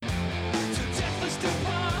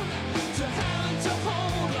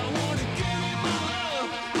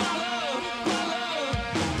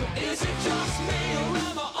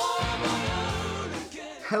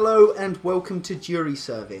Hello and welcome to Jury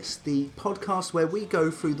Service, the podcast where we go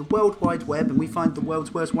through the World Wide Web and we find the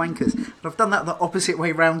world's worst wankers. And I've done that the opposite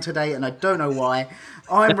way round today and I don't know why.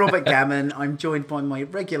 I'm Robert Gammon. I'm joined by my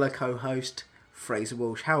regular co-host, Fraser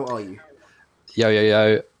Walsh. How are you?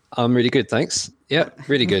 Yo. I'm really good, thanks. Yep,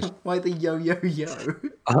 really good. Why the yo?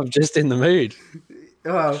 I'm just in the mood.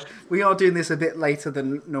 Well, we are doing this a bit later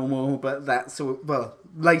than normal, but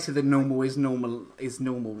later than normal is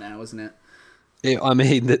normal now, isn't it? Yeah, I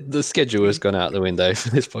mean, the schedule has gone out the window for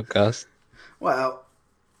this podcast. Well,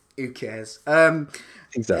 who cares?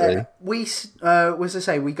 Exactly. As I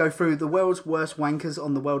say, we go through the world's worst wankers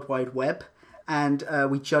on the World Wide Web, and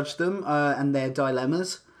we judge them and their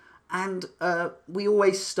dilemmas. And we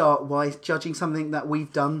always start by judging something that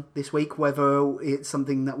we've done this week, whether it's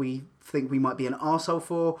something that we think we might be an arsehole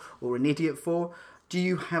for or an idiot for. Do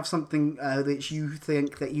you have something that you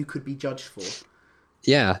think that you could be judged for?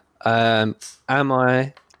 Yeah. Am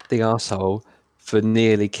I the arsehole for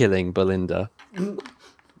nearly killing Belinda? I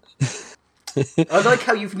like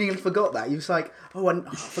how you've nearly forgot that. You was like, I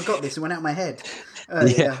forgot this. It went out of my head.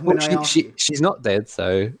 She's not dead,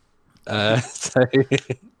 so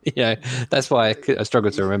yeah, that's why I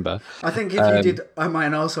struggle to remember. I think if you did, am I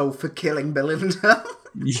an arsehole for killing Belinda?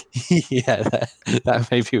 Yeah, that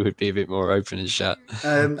maybe would be a bit more open and shut.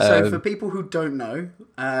 So for people who don't know,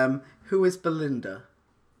 who is Belinda?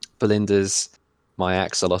 Belinda's my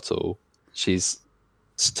axolotl. She's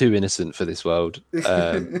too innocent for this world.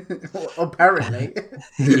 Apparently.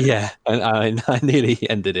 Yeah, and I nearly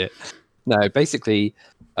ended it. No, basically,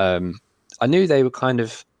 I knew they were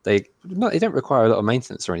they don't require a lot of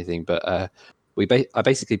maintenance or anything, but I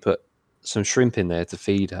basically put some shrimp in there to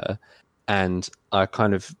feed her, and I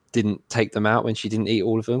kind of didn't take them out when she didn't eat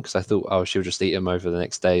all of them because I thought, she'll just eat them over the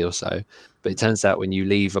next day or so. But it turns out when you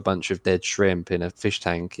leave a bunch of dead shrimp in a fish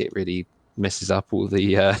tank, it really messes up all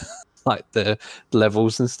the like the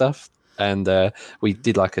levels and stuff. And we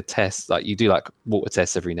did like a test, like you do like water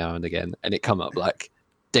tests every now and again, and it come up like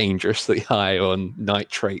dangerously high on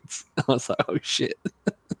nitrates. I was like, oh shit.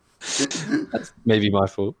 That's maybe my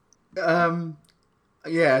fault.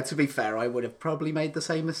 Yeah, to be fair, I would have probably made the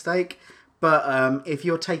same mistake. But if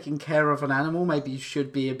you're taking care of an animal, maybe you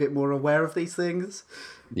should be a bit more aware of these things.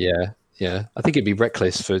 Yeah. I think it'd be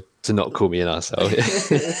reckless to not call me an arsehole.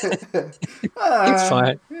 It's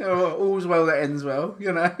fine. All's well that ends well,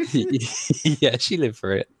 you know. Yeah, she lived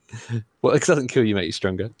for it. Well, it doesn't kill you, make you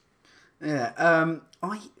stronger. Yeah.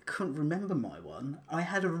 I couldn't remember my one. I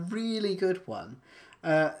had a really good one.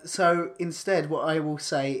 So instead, what I will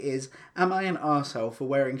say is, am I an arsehole for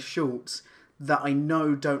wearing shorts that I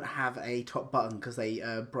know don't have a top button because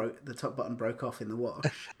the top button broke off in the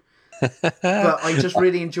wash? But I just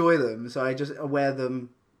really enjoy them, so I wear them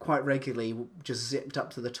quite regularly, just zipped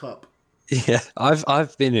up to the top. Yeah,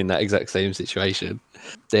 I've been in that exact same situation.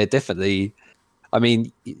 They're definitely, I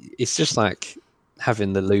mean, it's just like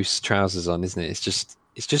having the loose trousers on, isn't it? It's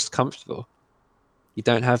just comfortable. You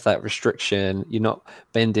don't have that restriction. You're not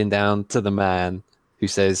bending down to the man who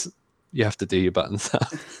says you have to do your buttons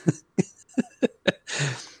up.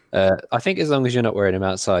 I think as long as you're not wearing them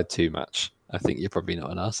outside too much, I think you're probably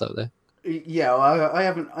not an arsehole there. Yeah, I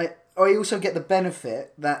haven't. I also get the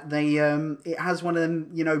benefit that they it has one of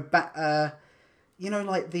them, like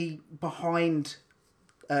the behind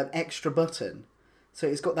extra button. So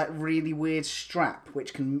it's got that really weird strap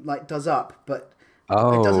which can does up, but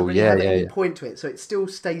it doesn't really have any point to it. So it still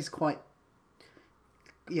stays quite,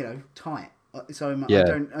 tight. So I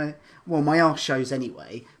don't. My arse shows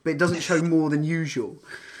anyway, but it doesn't show more than usual.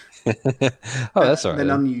 That's all right.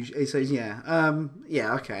 Than unusual. So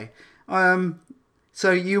okay.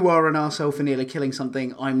 So you are an arsehole for nearly killing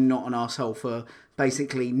something. I'm not an arsehole for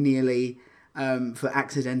basically nearly for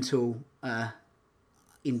accidental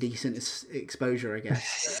indecent exposure, I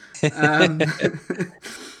guess.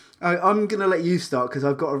 I'm going to let you start because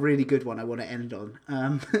I've got a really good one I want to end on.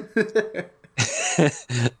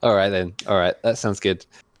 All right then. All right, that sounds good.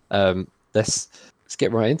 Let's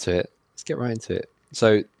get right into it.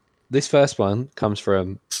 So this first one comes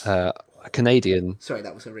from a Canadian. Sorry,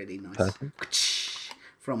 that was a really nice person.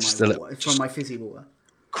 from my fizzy water.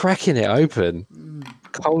 Cracking it open,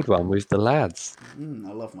 cold one with the lads.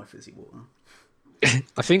 I love my fizzy water.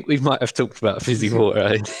 I think we might have talked about fizzy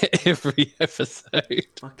water in every episode.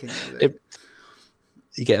 Fucking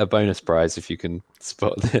you get a bonus prize if you can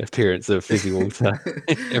spot the appearance of fizzy water.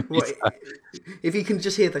 If you can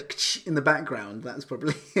just hear the in the background, that's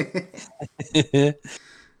probably.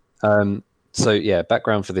 So yeah,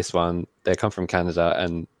 background for this one. They come from Canada,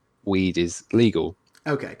 and weed is legal.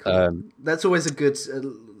 Okay, cool. That's always a good,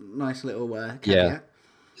 nice little caveat.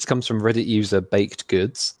 This comes from Reddit user Baked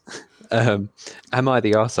Goods. Am I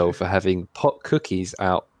the arsehole for having pot cookies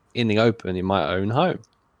out in the open in my own home?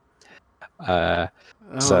 Oh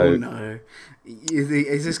So no!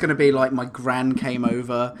 Is this going to be like my gran came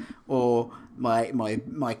over, or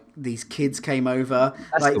my these kids came over?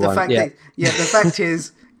 that's Like the the one. fact Yeah. that the fact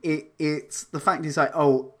is it's the fact is like,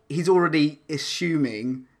 oh, he's already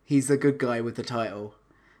assuming he's the good guy with the title.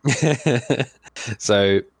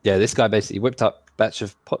 So yeah, this guy basically whipped up a batch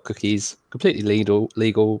of pot cookies, completely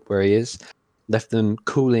legal where he is, left them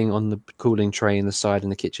cooling on the cooling tray in the side in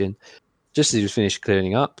the kitchen. Just as he was finished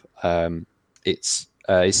clearing up, it's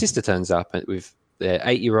his sister turns up with their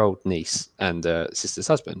 8-year-old niece and sister's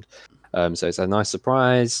husband. So it's a nice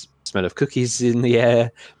surprise. Smell of cookies in the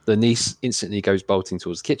air. The niece instantly goes bolting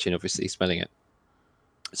towards the kitchen, obviously smelling it.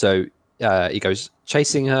 So he goes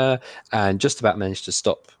chasing her and just about managed to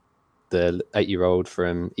stop the 8-year-old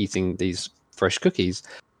from eating these fresh cookies.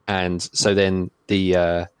 And so then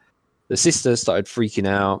the sister started freaking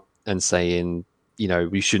out and saying,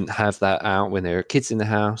 we shouldn't have that out when there are kids in the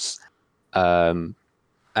house. And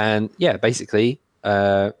yeah, basically,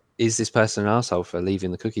 is this person an asshole for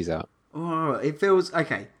leaving the cookies out? Oh, it feels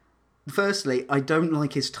okay. Firstly, I don't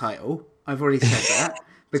like his title. I've already said that Do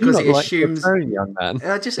you because not it like the assumes. tone, young man?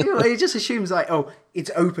 It just assumes like, oh,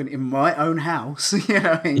 it's open in my own house.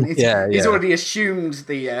 I mean, it's Yeah. already assumed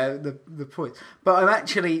the point. But I'm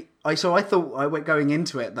actually, I thought I went going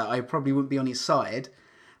into it that I probably wouldn't be on his side.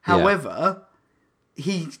 However,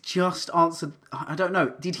 he just answered. I don't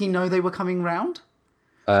know. Did he know they were coming round?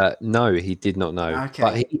 No, he did not know. Okay.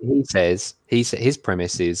 But he says his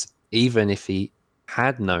premise is even if he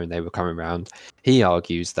had known they were coming round, he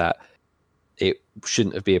argues that it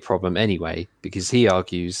shouldn't have been a problem anyway, because he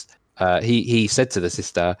argues he said to the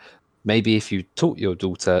sister, maybe if you taught your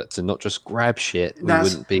daughter to not just grab shit, we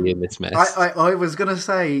wouldn't be in this mess. I was gonna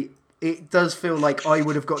say it does feel like I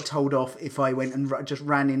would have got told off if I went and just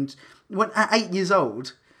ran in. When at 8 years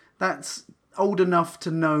old, that's old enough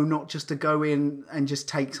to know not just to go in and just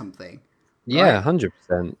take something. Yeah,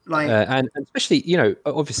 100%. Like- and especially,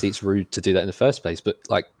 obviously it's rude to do that in the first place, but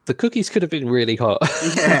like the cookies could have been really hot.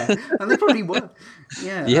 Yeah, and they probably were.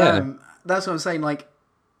 Yeah, Yeah. that's what I'm saying. Like,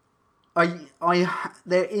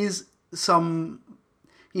 there is some.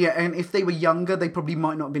 Yeah, and if they were younger, they probably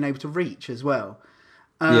might not have been able to reach as well.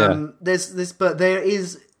 There's this, but there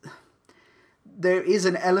is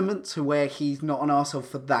an element to where he's not an arsehole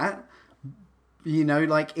for that.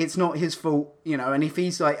 Like, it's not his fault, and if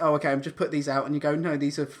he's like, oh, okay, I've just put these out, and you go, no,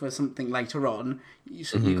 these are for something later on,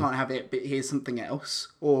 so you can't have it, but here's something else,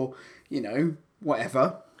 or,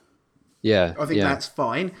 whatever. Yeah. I think that's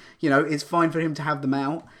fine. It's fine for him to have them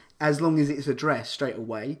out, as long as it's addressed straight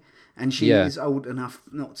away, and she is old enough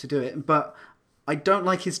not to do it, but I don't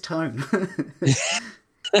like his tone.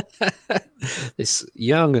 This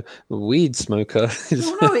young weed smoker.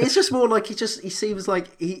 Well, no, it's just more like he seems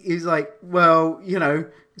like he's like, well,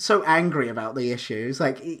 so angry about the issue. It's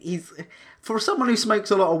like he's for someone who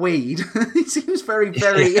smokes a lot of weed, he seems very,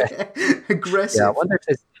 very aggressive. Yeah, I wonder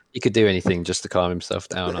if he could do anything just to calm himself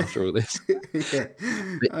down after all this.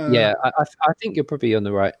 Yeah. I think you're probably on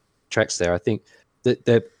the right tracks there. I think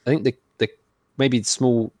the maybe the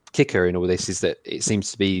small kicker in all this is that it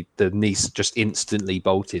seems to be the niece just instantly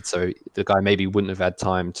bolted, so the guy maybe wouldn't have had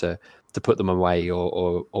time to put them away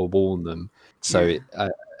or warn them. So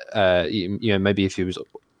maybe if he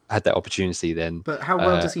had that opportunity, then. But how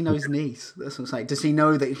well does he know his niece? That's what I'm saying. Does he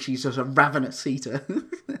know that she's just a ravenous eater?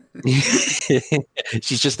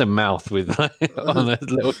 She's just a mouth with on a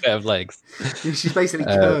little pair of legs. She's basically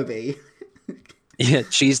Kirby. Yeah,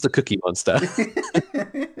 she's the cookie monster.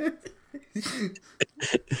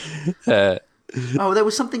 There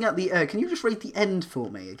was something at the. Can you just read the end for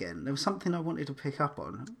me again? There was something I wanted to pick up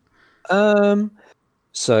on.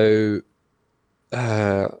 So,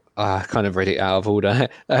 I kind of read it out of order.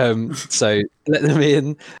 So let them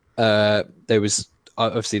in. There was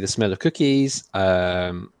obviously the smell of cookies.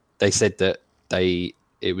 They said that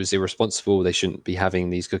it was irresponsible. They shouldn't be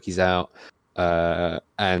having these cookies out.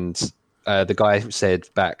 And the guy said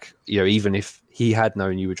back, even if he had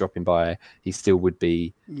known you were dropping by, he still would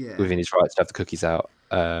be within his rights to have the cookies out,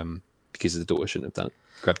 because the daughter shouldn't have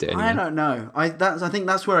grabbed it anyway. I don't know. I think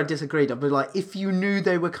that's where I disagreed. I'd be like, if you knew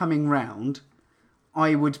they were coming round,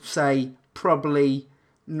 I would say probably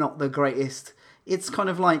not the greatest. It's kind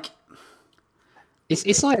of like...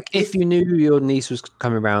 It's like if you knew your niece was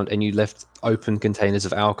coming around and you left open containers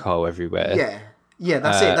of alcohol everywhere. Yeah,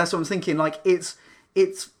 that's it. That's what I'm thinking. Like, it's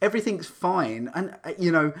everything's fine, and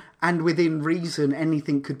and within reason,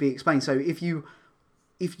 anything could be explained. So if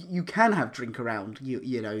if you can have drink around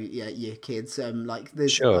your kids, like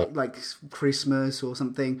there's Sure. like Christmas or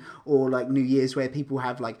something, or like New Year's where people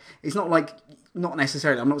have like, it's not like, not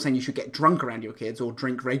necessarily, I'm not saying you should get drunk around your kids or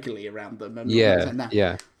drink regularly around them. I'm not saying that.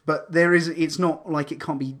 Yeah. But it's not like it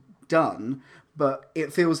can't be done, but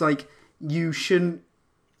it feels like you should,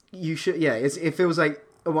 yeah, it feels like,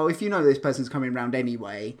 well, if you know this person's coming around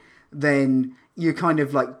anyway, then you're kind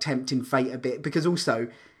of like tempting fate a bit, because also,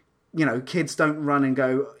 kids don't run and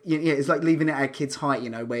go. Yeah, it's like leaving it at a kid's height,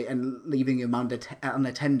 and leaving them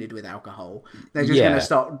unattended with alcohol. They're just going to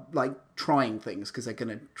start like trying things because they're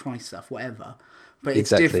going to try stuff, whatever. But it's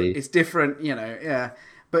different. It's different, yeah.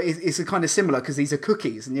 But it's a kind of similar because these are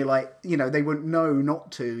cookies, and you're like, they wouldn't know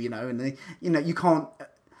not to, and they,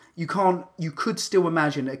 you could still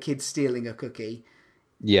imagine a kid stealing a cookie.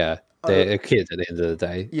 Yeah, they're a kid at the end of the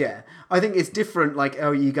day. Yeah, I think it's different. Like,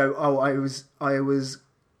 you go, I was.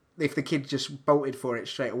 If the kid just bolted for it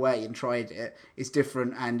straight away and tried it, it's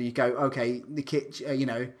different. And you go, okay, the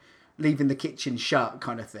kitchen, leaving the kitchen shut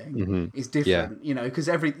kind of thing is different. Because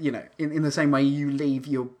in the same way you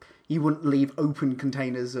wouldn't leave open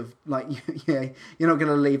containers of like, you're not going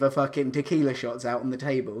to leave a fucking tequila shots out on the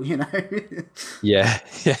table, Yeah.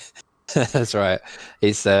 That's right.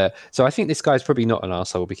 It's so I think this guy's probably not an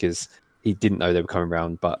arsehole because he didn't know they were coming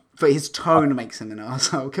around, but his tone makes him an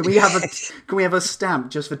arsehole. Can we have a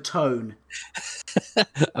stamp just for tone?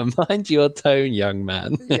 Mind your tone, young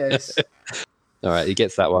man. Yes. All right, he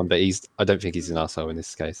gets that one, but I don't think he's an arsehole in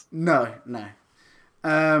this case. No.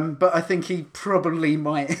 But I think he probably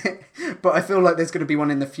might. But I feel like there's going to be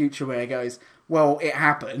one in the future where he goes, well, it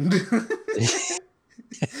happened.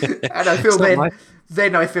 And I feel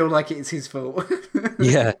then I feel like it's his fault.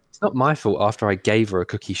 Yeah, it's not my fault after I gave her a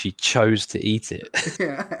cookie, she chose to eat it.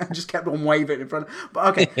 Yeah, and just kept on waving in front of...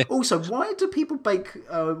 But okay, also, why do people bake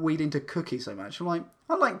weed into cookies so much? I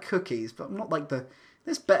like cookies, but I'm not like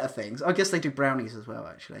there's better things. I guess they do brownies as well,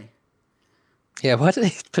 actually. Yeah, why do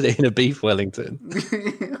they put it in a beef Wellington?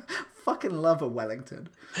 Fucking love a Wellington.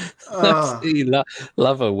 Absolutely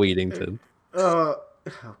love a Weedington. Oh,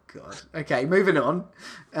 God. Okay, moving on.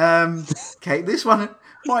 Okay, this one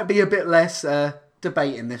might be a bit less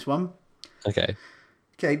debate in this one. Okay,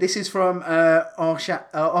 this is from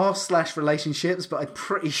r/relationships, but I'm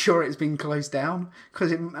pretty sure it's been closed down.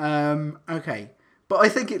 Okay. But I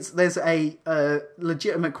think there's a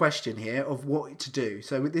legitimate question here of what to do.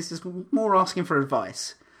 So this is more asking for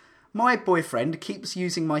advice. My boyfriend keeps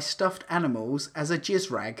using my stuffed animals as a jizz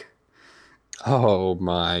rag. Oh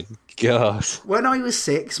my God. When I was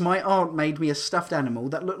 6, my aunt made me a stuffed animal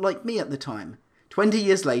that looked like me at the time. 20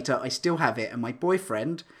 years later, I still have it, and my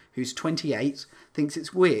boyfriend, who's 28, thinks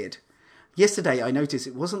it's weird. Yesterday, I noticed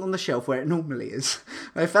it wasn't on the shelf where it normally is.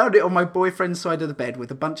 I found it on my boyfriend's side of the bed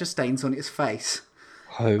with a bunch of stains on its face.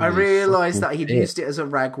 I realised that he'd used it as a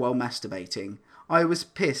rag while masturbating. I was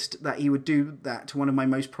pissed that he would do that to one of my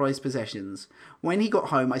most prized possessions. When he got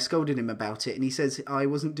home, I scolded him about it, and he says I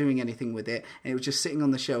wasn't doing anything with it, and it was just sitting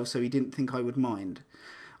on the shelf, so he didn't think I would mind.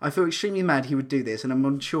 I feel extremely mad he would do this, and I'm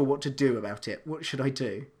unsure what to do about it. What should I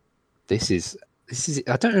do? This is.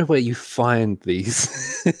 I don't know where you find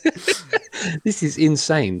these. This is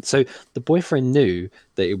insane. So the boyfriend knew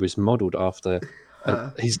that it was modelled after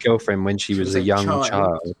his girlfriend when she was a young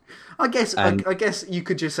child. I guess you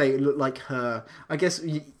could just say it looked like her. I guess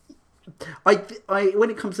when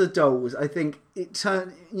it comes to dolls, I think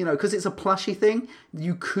because it's a plushy thing,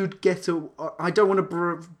 you could get I don't want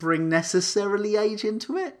to bring necessarily age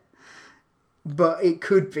into it, but it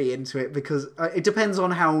could be into it because it depends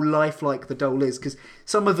on how lifelike the doll is. Because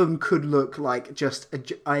some of them could look like just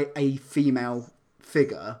a female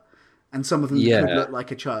figure, and some of them could look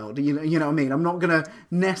like a child. You know what I mean? I'm not gonna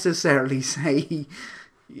necessarily say,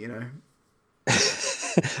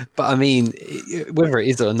 But I mean, whether it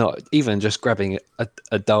is or not, even just grabbing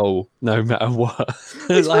a doll, no matter what.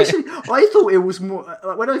 Especially, I thought it was more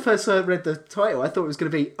when I first read the title. I thought it was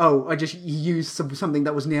going to be, I just used something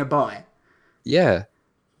that was nearby. Yeah.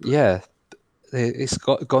 It's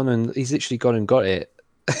gone, and he's literally gone and got it.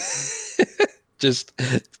 Just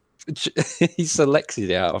he selected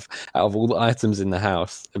it out of all the items in the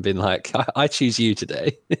house and been like, I choose you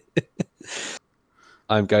today.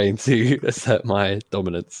 I'm going to assert my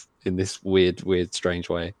dominance in this weird, strange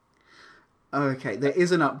way. Okay, there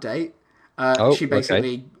is an update.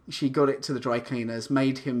 She got it to the dry cleaners,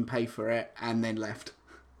 made him pay for it, and then left.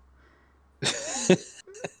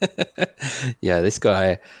 Yeah, this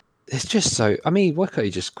guy, it's just so... I mean, why can't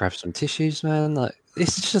you just grab some tissues, man? Like,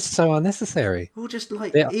 it's just so unnecessary. Well, just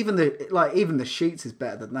even the sheets is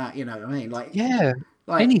better than that. You know what I mean? Like, yeah,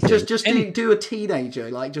 like anything. just do a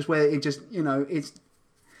teenager, like just where it just it's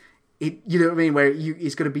you know what I mean, where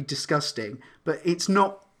it's going to be disgusting, but it's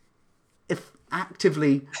not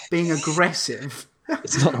actively being aggressive.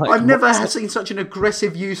 It's not like I've never seen such an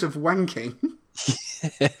aggressive use of wanking.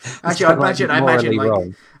 Actually, I imagine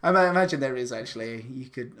there is actually. You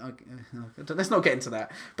could. Let's not get into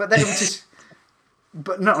that. But then just.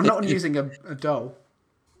 But no, not on using a doll.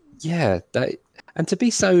 Yeah, and to be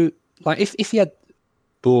so like, if he had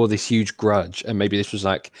bore this huge grudge, and maybe this was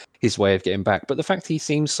like his way of getting back, but the fact he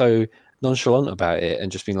seems so nonchalant about it and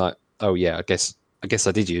just being like, "Oh yeah, I guess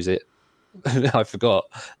I did use it. I forgot."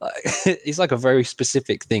 Like, it's like a very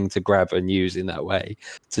specific thing to grab and use in that way,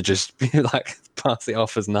 to just be like pass it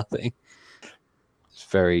off as nothing. It's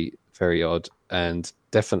very, very odd, and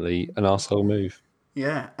definitely an arsehole move.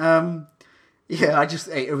 Yeah. Yeah,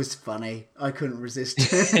 it was funny. I couldn't resist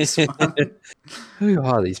this one. Who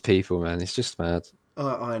are these people, man? It's just mad.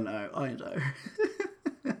 Oh, I know.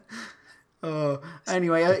 Oh,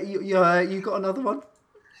 anyway, you got another one?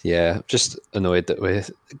 Yeah, just annoyed that we're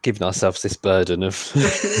giving ourselves this burden of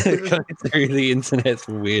going through the internet's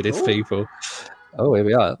weirdest people. Oh, here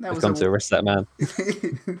we are. We've come to arrest that man.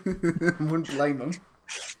 Wouldn't blame them.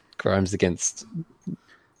 Crimes against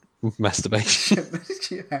masturbation.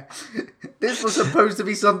 Yeah. This was supposed to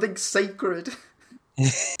be something sacred.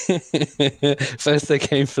 First they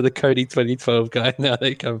came for the Cody 2012 guy, now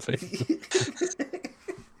they come for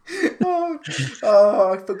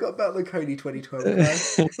Oh, I forgot about the Cody 2012 guy.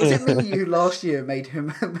 Was it me who last year made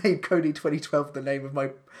Cody 2012 the name of my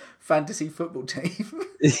fantasy football team?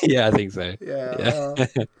 Yeah, I think so. Yeah.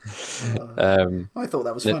 I thought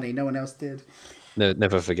that was funny. No one else did. No,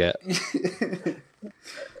 never forget.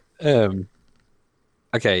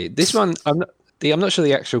 Okay, this one I'm not sure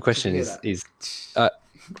the actual question is you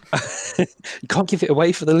can't give it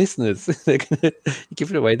away for the listeners. You're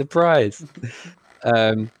giving away the prize.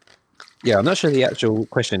 Yeah, I'm not sure the actual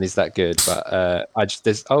question is that good, but there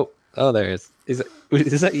it is.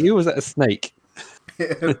 Is that you or was that a snake?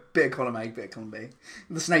 Bit of column A, bit of column B.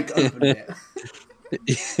 The snake opened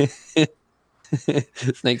it.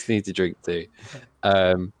 Snakes need to drink too.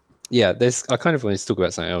 Yeah, I kind of wanted to talk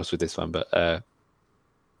about something else with this one, but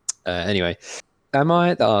anyway, am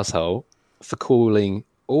I the arsehole for calling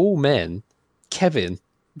all men Kevin?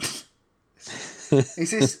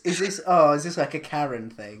 Is this like a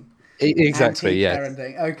Karen thing? Exactly, yeah. Karen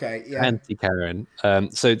thing. Okay, yeah. Anti-Karen.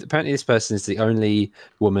 So apparently this person is the only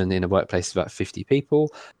woman in a workplace of about 50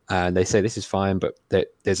 people, and they say this is fine, but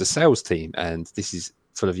there's a sales team, and this is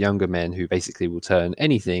full of younger men who basically will turn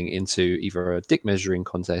anything into either a dick measuring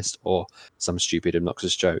contest or some stupid,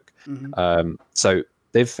 obnoxious joke. Mm-hmm. So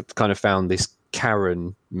they've kind of found this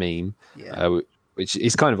Karen meme, which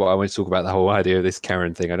is kind of what I want to talk about, the whole idea of this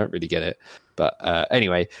Karen thing. I don't really get it. But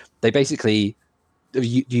anyway, they basically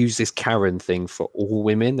use this Karen thing for all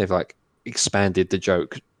women. They've like expanded the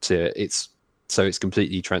joke to it's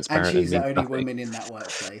completely transparent. And she's the only woman in that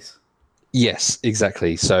workplace. Yes,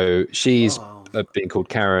 exactly. So she's being called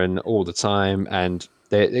Karen all the time, and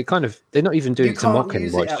they're not even doing it to mock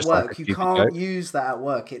anymore. It's just work. You can't use that at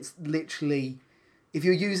work. It's literally, if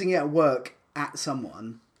you're using it at work at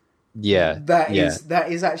someone, that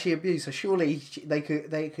is actually abuse. So surely they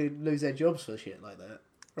could lose their jobs for shit like that.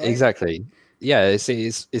 Right? Exactly. Yeah, it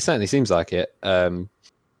certainly seems like it.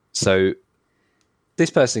 So this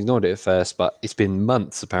person ignored it at first, but it's been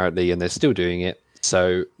months apparently, and they're still doing it.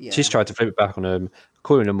 So she's tried to flip it back on them,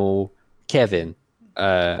 calling them all Kevin.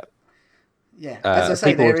 As I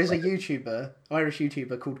say, there is a Irish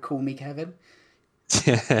YouTuber called Call Me Kevin.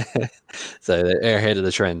 So they're ahead of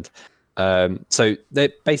the trend. So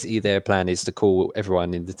their plan is to call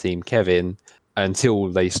everyone in the team Kevin until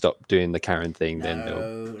they stop doing the Karen thing. Then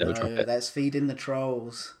they'll drop it. That's feeding the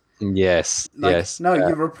trolls. Yes, yes. No,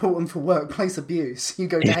 you report them for workplace abuse. You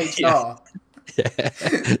go to HR. Yeah.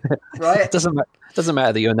 Right? It doesn't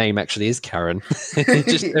matter that your name actually is Karen.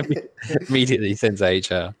 Just immediately sends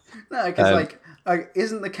HR. No, because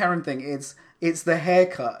isn't the Karen thing? It's the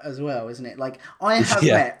haircut as well, isn't it? Like I have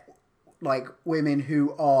met like women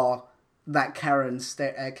who are that Karen.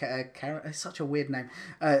 Karen. It's such a weird name.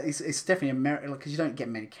 It's definitely American because you don't get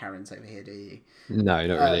many Karens over here, do you? No,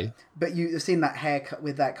 not really. But you've seen that haircut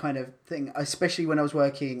with that kind of thing, especially when I was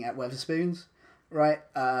working at Wetherspoons, right?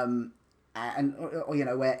 And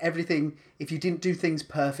where everything, if you didn't do things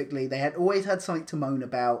perfectly, they always had something to moan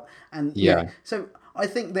about, and so I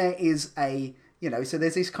think there is so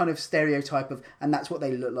there's this kind of stereotype of, and that's what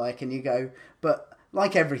they look like, and you go, but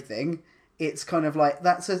like everything, it's kind of like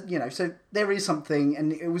that's so there is something,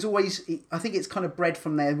 and it was always, I think it's kind of bred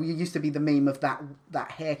from there. We used to be the meme of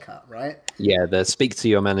that haircut, right? Yeah, the speak to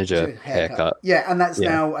your manager haircut. Yeah, and that's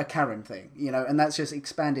now a Karen thing, and that's just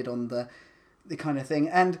expanded on the kind of thing.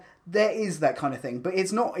 And there is that kind of thing, but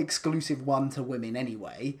it's not exclusive one to women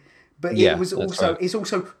anyway. But it's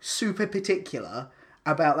also super particular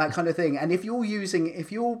about that kind of thing. And if you're using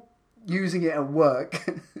it at work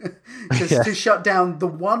to shut down the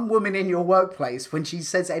one woman in your workplace when she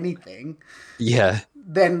says anything,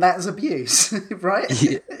 then that's abuse, right?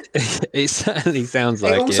 It certainly sounds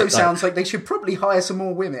like it. Also sounds like they should probably hire some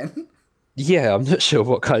more women. Yeah, I'm not sure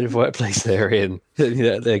what kind of workplace they're in.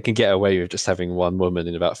 They can get away with just having one woman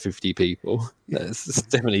in about 50 people. This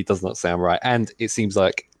definitely does not sound right. And it seems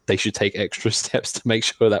like they should take extra steps to make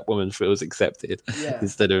sure that woman feels accepted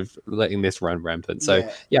instead of letting this run rampant. So,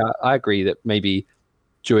 I agree that maybe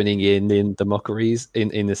joining in the mockeries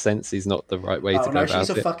in a sense is not the right way to go about it. She's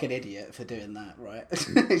a fucking idiot for doing that, right?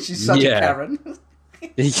 She's such a Karen.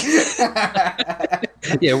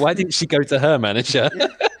 Yeah, why didn't she go to her manager?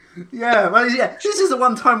 This is the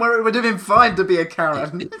one time where it would have been fine to be a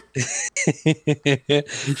Karen.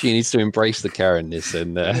 She needs to embrace the Karenness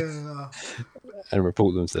and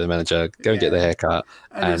report them to the manager. Go and get the haircut.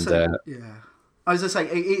 I was gonna say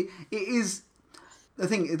it is the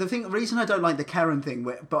thing. The reason I don't like the Karen thing,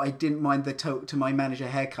 but I didn't mind the talk to my manager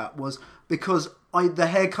haircut, was because the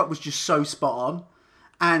haircut was just so spot on.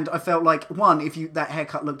 And I felt like, that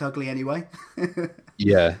haircut looked ugly anyway.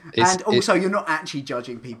 Yeah. And also, you're not actually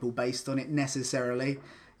judging people based on it necessarily,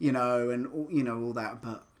 and all that.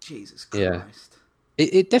 But Jesus Christ. Yeah.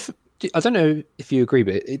 It definitely, I don't know if you agree,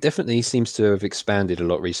 but it definitely seems to have expanded a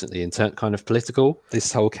lot recently and turned kind of political,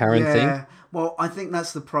 this whole Karen thing. Yeah. Well, I think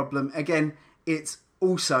that's the problem. Again, it's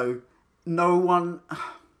also no one...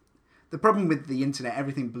 The problem with the internet,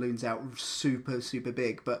 everything balloons out super, super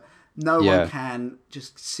big, but... No one can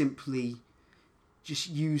just simply just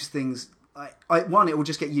use things. It will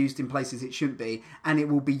just get used in places it shouldn't be, and it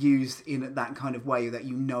will be used in that kind of way that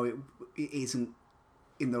it isn't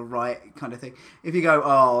in the right kind of thing. If you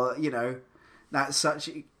go, that's such,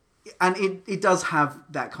 and it does have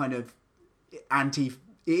that kind of it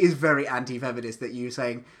is very anti-feminist that you're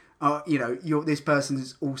saying, this person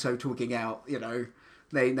is also talking out,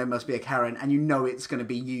 they must be a Karen, and it's going to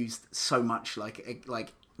be used so much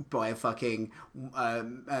like by a fucking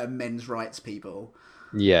men's rights people.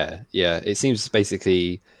 Yeah. It seems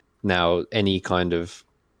basically now any kind of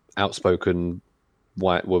outspoken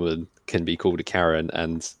white woman can be called a Karen,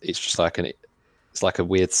 and it's just like a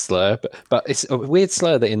weird slur, but it's a weird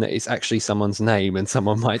slur that it's actually someone's name, and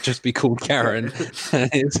someone might just be called Karen. I'm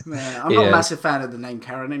not a massive fan of the name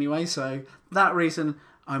Karen anyway, so for that reason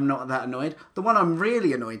I'm not that annoyed. The one I'm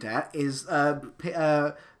really annoyed at is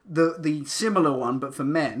the similar one, but for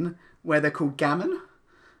men, where they're called gammon.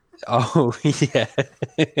 Oh yeah,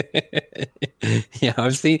 yeah.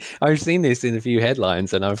 I've seen this in a few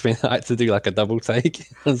headlines, and I had to do like a double take.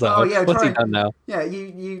 I was like, what's he done now? Yeah,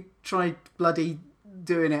 you tried bloody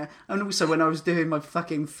doing it, and also when I was doing my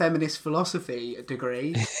fucking feminist philosophy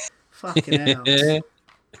degree, fucking hell.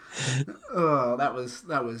 Oh, that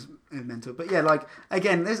was mental. But yeah,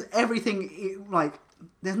 again, there's everything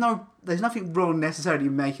There's nothing wrong necessarily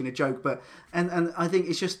in making a joke, but and I think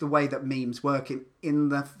it's just the way that memes work in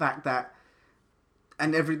the fact that,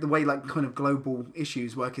 and the way kind of global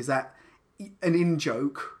issues work is that an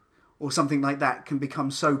in-joke or something like that can become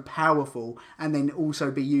so powerful and then also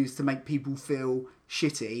be used to make people feel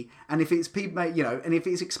shitty. And if it's people, and if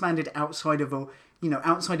it's expanded outside of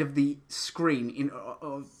outside of the screen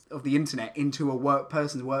of the internet into a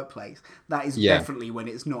person's workplace, that is definitely when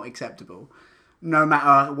it's not acceptable. No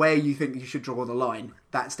matter where you think you should draw the line,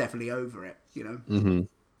 that's definitely over it, Mm-hmm.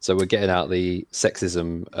 So we're getting out the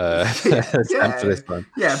sexism for this one.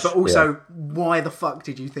 Yeah, but also, why the fuck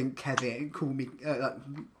did you think Kevin calling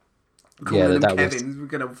them Kevin was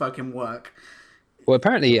going to fucking work? Well,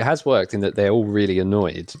 apparently it has worked in that they're all really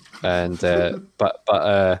annoyed, and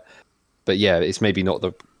but yeah, it's maybe not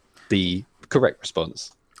the correct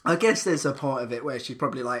response. I guess there's a part of it where she's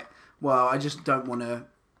probably like, well, I just don't want to,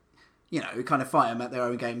 kind of fight them at their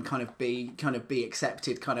own game, kind of be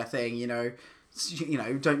accepted, kind of thing,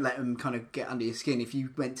 don't let them kind of get under your skin. If you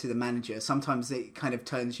went to the manager, sometimes it kind of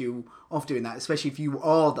turns you off doing that, especially if you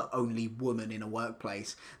are the only woman in a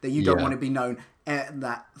workplace, that you don't want to be known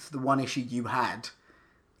that the one issue you had,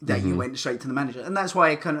 that you went straight to the manager. And that's why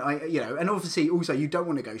and obviously also you don't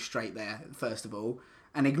want to go straight there, first of all,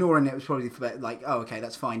 and ignoring it was probably okay,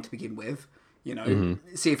 that's fine to begin with,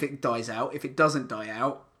 see if it dies out. If it doesn't die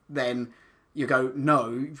out, then you go,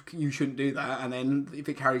 no, you shouldn't do that, and then if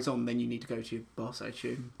it carries on, then you need to go to your boss, I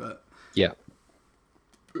assume. But Yeah.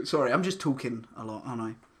 sorry, I'm just talking a lot, aren't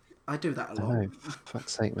I? I do that a lot. No, for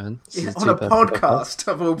fuck's sake, man. This is On a two-person podcast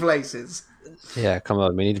of all places. Yeah, come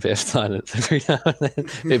on. We need a bit of silence every now and then.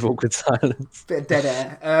 A bit of awkward silence. Bit of dead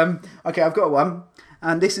air. Okay, I've got one,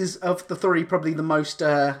 and this is of the three probably the most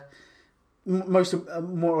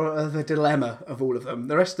more of a dilemma of all of them.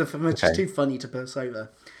 The rest of them are just too funny to pass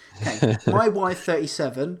over. Okay, my wife,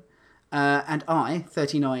 37, and I,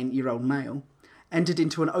 39-year-old male, entered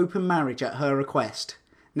into an open marriage at her request.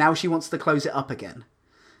 Now she wants to close it up again.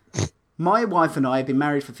 My wife and I have been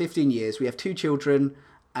married for 15 years. We have 2 children.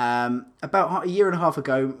 About a year and a half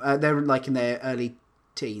ago, they're like in their early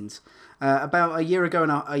teens. About a year and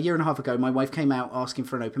a half ago, my wife came out asking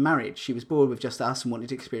for an open marriage. She was bored with just us and wanted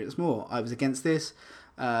to experience more. I was against this.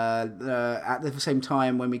 At the same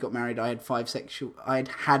time, when we got married, I had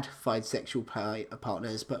had five sexual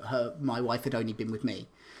partners, but my wife had only been with me.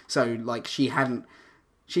 So like she hadn't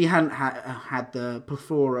had the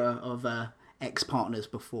plethora of ex-partners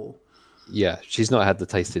before. Yeah, she's not had the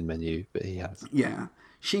tasting menu, but he has. Yeah.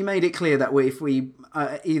 She made it clear that if we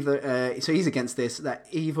so he's against this, that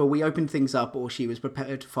either we opened things up or she was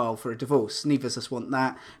prepared to file for a divorce. Neither of us want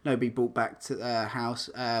that. Nobody brought back to the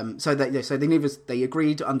house. So they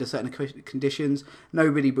agreed under certain conditions.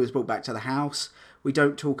 Nobody was brought back to the house. We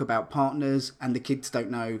don't talk about partners, and the kids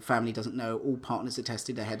don't know. Family doesn't know. All partners are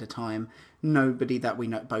tested ahead of time. Nobody that we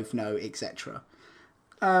both know, etc.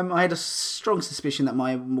 I had a strong suspicion that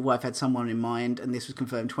my wife had someone in mind, and this was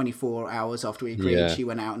confirmed 24 hours after we agreed. Yeah. She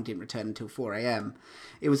went out and didn't return until 4 a.m.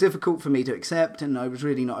 It was difficult for me to accept, and I was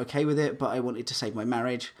really not okay with it, but I wanted to save my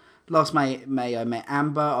marriage. Last May I met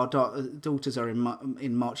Amber. Our daughters are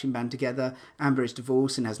in marching band together. Amber is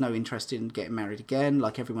divorced and has no interest in getting married again.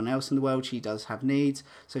 Like everyone else in the world, she does have needs.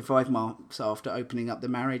 So 5 months after opening up the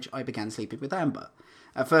marriage, I began sleeping with Amber.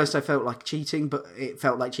 At first, I felt like cheating, but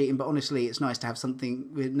honestly, it's nice to have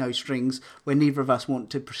something with no strings where neither of us want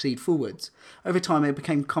to proceed forwards. Over time, I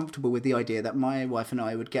became comfortable with the idea that my wife and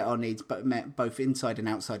I would get our needs met both inside and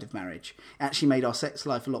outside of marriage. It actually made our sex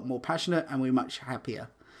life a lot more passionate, and we were much happier.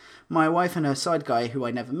 My wife and her side guy, who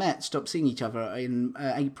I never met, stopped seeing each other in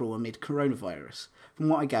April amid coronavirus. From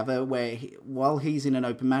what I gather, while he's in an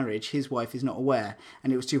open marriage, his wife is not aware,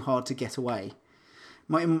 and it was too hard to get away.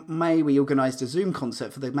 In May, we organised a Zoom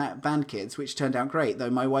concert for the band kids, which turned out great, though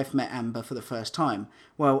my wife met Amber for the first time.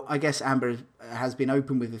 Well, I guess Amber has been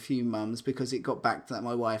open with a few mums because it got back that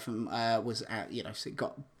my wife was out, so it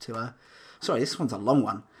got to her. Sorry, this one's a long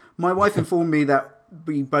one. My wife informed me that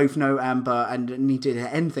we both know Amber and needed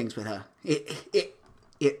to end things with her. It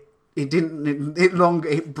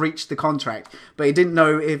breached the contract, but it didn't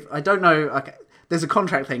know if, I don't know, okay, there's a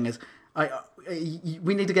contract thing,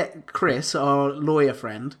 we need to get Chris, our lawyer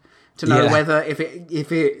friend, to know whether if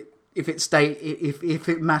it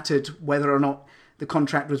mattered whether or not the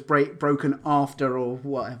contract was broken after or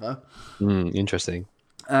whatever. Interesting.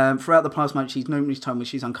 Throughout the past month, she's numerous times when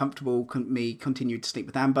she's uncomfortable. Me continued to sleep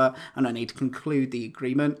with Amber, and I need to conclude the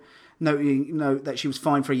agreement. Note that she was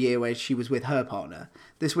fine for a year where she was with her partner.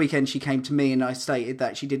 This weekend she came to me and I stated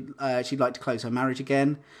that she'd like to close her marriage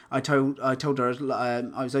again. I told her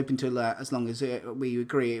I was open to that as long as we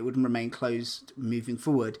agree it would remain closed moving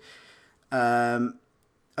forward. I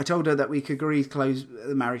told her that we could agree to close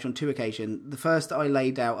the marriage on 2 occasions. The first I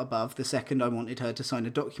laid out above. The second I wanted her to sign a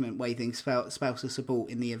document waiving spousal support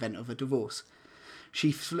in the event of a divorce.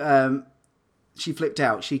 She flipped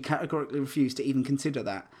out. She categorically refused to even consider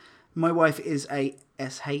that. My wife is a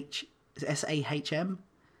SAHM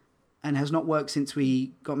and has not worked since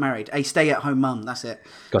we got married. A stay-at-home mum, that's it.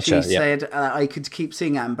 Gotcha, she said I could keep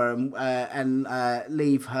seeing Amber and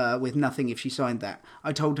leave her with nothing if she signed that.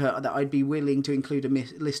 I told her that I'd be willing to include a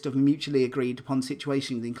list of mutually agreed upon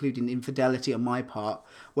situations, including infidelity on my part,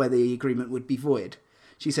 where the agreement would be void.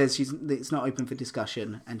 She says it's not open for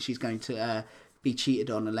discussion, and she's going to be cheated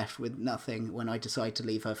on and left with nothing when I decide to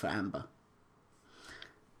leave her for Amber.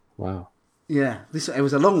 Wow. Yeah, it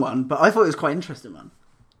was a long one, but I thought it was quite an interesting one.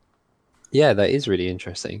 Yeah, that is really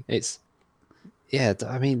interesting. It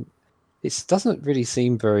doesn't really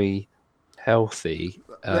seem very healthy.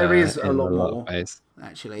 There is a lot more,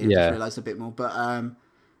 actually. I just realised a bit more, but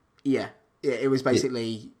it was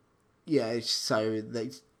basically, so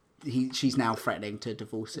that she's now threatening to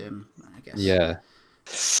divorce him, I guess. Yeah.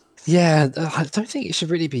 Yeah, I don't think it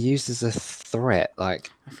should really be used as a threat.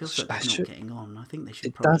 Like, I feel like it's not getting on. I think they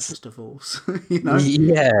should probably just divorce. You know?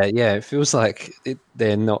 Yeah. It feels like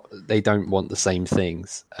they don't want the same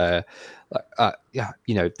things. There's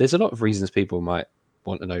a lot of reasons people might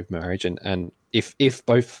want an open marriage, and if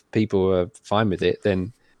both people are fine with it,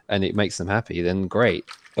 then and it makes them happy, then great.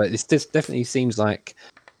 But this definitely seems like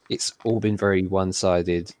it's all been very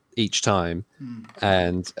one-sided each time,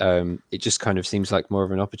 and it just kind of seems like more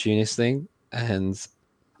of an opportunist thing. And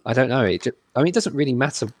I don't know. I mean, it doesn't really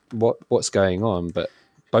matter what's going on, but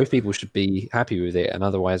both people should be happy with it, and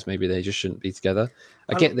otherwise, maybe they just shouldn't be together.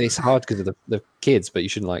 I get that it's hard because of the kids, but you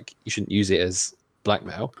shouldn't use it as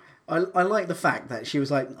blackmail. I like the fact that she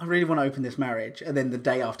was like, I really want to open this marriage, and then the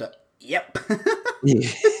day after, yep. Yeah.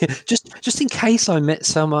 just in case I met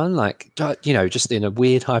someone like, just in a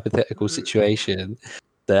weird hypothetical situation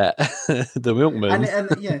that the milkman.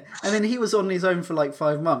 and then he was on his own for like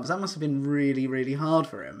 5 months. That must have been really, really hard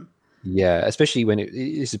for him. Yeah, especially when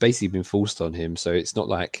it's basically been forced on him. So it's not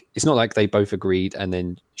like they both agreed and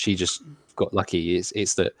then she just got lucky.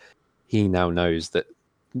 It's that he now knows that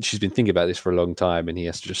she's been thinking about this for a long time, and he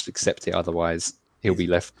has to just accept it. Otherwise, he'll be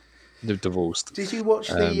left divorced. Did you watch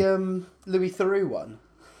the Louis Theroux one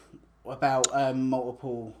about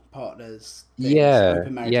multiple partners?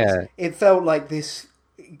 Open marriages? Yeah. It felt like this.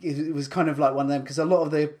 It was kind of like one of them, because a lot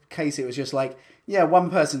of the case it was just like, yeah, one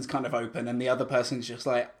person's kind of open and the other person's just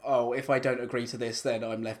like, oh, if I don't agree to this, then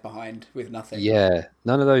I'm left behind with nothing. Yeah,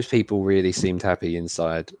 none of those people really seemed happy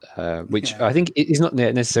inside, which I think is not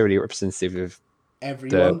necessarily representative of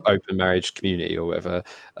everyone, the open marriage community or whatever.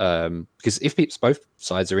 Because if both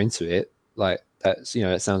sides are into it, like that's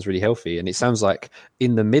that sounds really healthy, and it sounds like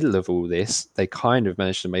in the middle of all this, they kind of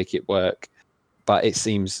managed to make it work. But it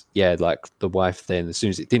seems, like the wife then, as soon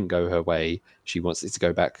as it didn't go her way, she wants it to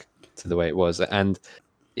go back to the way it was. And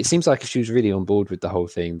it seems like if she was really on board with the whole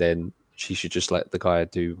thing, then she should just let the guy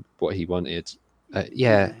do what he wanted.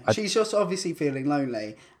 She's just obviously feeling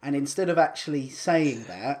lonely, and instead of actually saying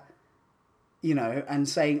that, and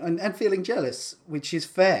saying and feeling jealous, which is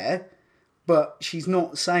fair, but she's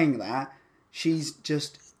not saying that. She's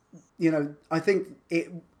just, I think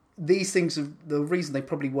these things are the reason they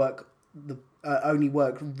probably only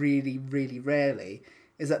work really, really rarely,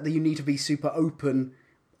 is that you need to be super open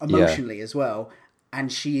emotionally as well,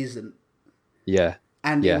 and she isn't. Yeah.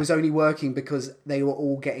 And it was only working because they were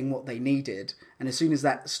all getting what they needed, and as soon as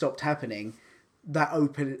that stopped happening, that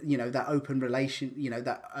open relation,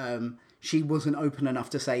 she wasn't open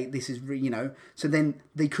enough to say this is, so then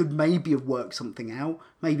they could maybe have worked something out,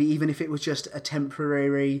 maybe even if it was just a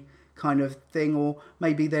temporary kind of thing, or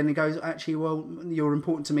maybe then it goes, actually, well, you're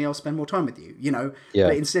important to me, I'll spend more time with you,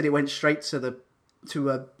 but instead it went straight to the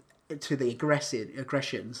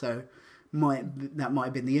aggression, so that might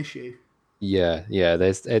have been the issue.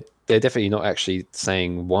 They're definitely not actually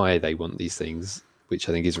saying why they want these things, which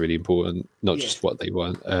I think is really important, not just what they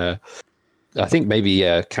want. I think maybe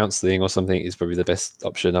counselling or something is probably the best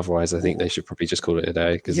option. Otherwise, I think they should probably just call it a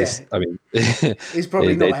day, because it's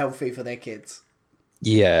probably not healthy for their kids.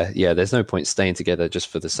 Yeah, there's no point staying together just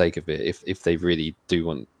for the sake of it if they really do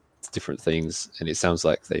want different things, and it sounds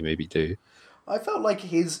like they maybe do. I felt like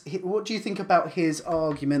what do you think about his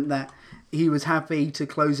argument that he was happy to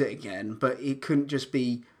close it again, but it couldn't just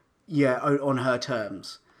be on her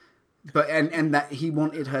terms, but and that he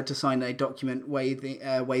wanted her to sign a document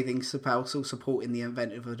waiving spousal support in the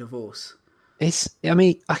event of a divorce? I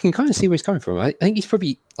mean, I can kind of see where he's coming from. I think he's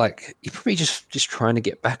probably just trying to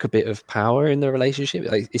get back a bit of power in the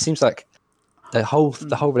relationship. Like, it seems like the whole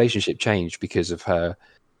relationship changed because of her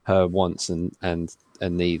wants and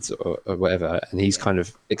needs or whatever, and he's kind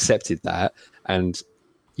of accepted that, and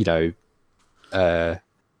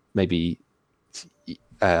maybe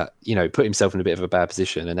put himself in a bit of a bad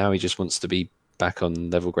position, and now he just wants to be back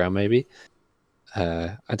on level ground, maybe.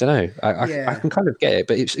 I don't know. I can kind of get it,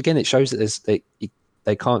 but it shows that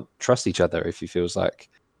they can't trust each other if he feels like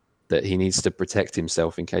that he needs to protect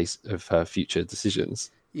himself in case of her future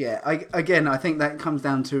decisions. Yeah, I think that comes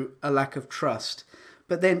down to a lack of trust.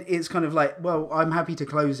 But then it's kind of like, well, I'm happy to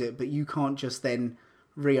close it, but you can't just then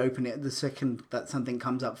reopen it the second that something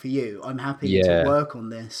comes up for you. I'm happy to work on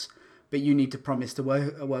this, but you need to promise to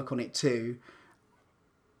work on it too.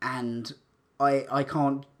 And I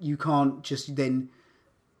can't. You can't just then.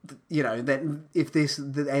 Then if this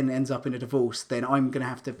then ends up in a divorce, then I'm going to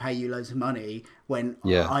have to pay you loads of money when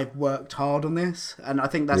I've worked hard on this. And I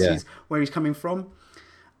think that's where he's coming from.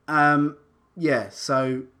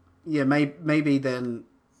 So maybe then.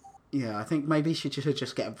 Yeah, I think maybe she should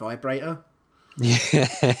just get a vibrator.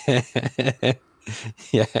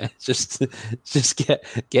 Yeah, just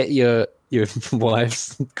get your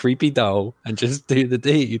wife's creepy doll and just do the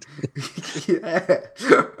deed.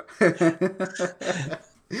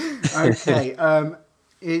 Okay.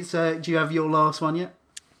 Do you have your last one yet?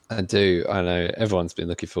 I do. I know everyone's been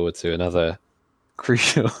looking forward to another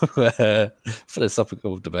crucial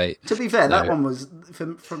philosophical debate. To be fair, No, that one was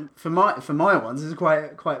for my ones is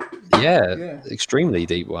quite yeah, yeah. extremely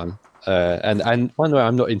deep one, and one where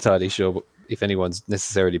I'm not entirely sure if anyone's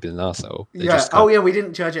necessarily been an arsehole. They Yeah. just kind Oh, yeah. We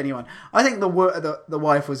didn't judge anyone. I think the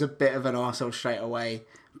wife was a bit of an arsehole straight away,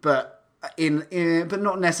 but but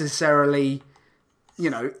not necessarily. You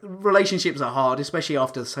know, relationships are hard, especially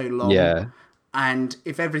after so long. yeah, And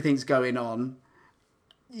if everything's going on,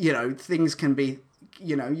 you know, things can be.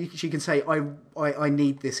 You know, she can say, I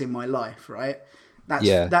need this in my life," right?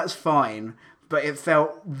 yeah, That's fine, but it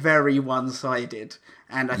felt very one sided,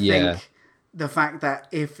 and I yeah, think the fact that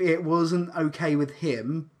if it wasn't okay with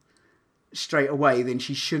him straight away, then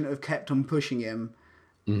she shouldn't have kept on pushing him,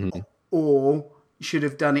 hmm or should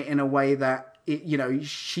have done it in a way that you know,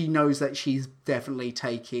 she knows that she's definitely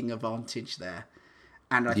taking advantage there,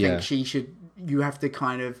 and I think yeah, she should. You have to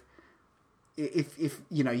kind of, if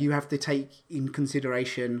you know, you have to take in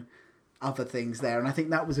consideration other things there, and I think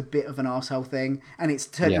that was a bit of an arsehole thing, and it's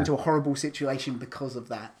turned yeah, into a horrible situation because of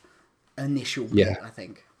that initial yeah, bit. I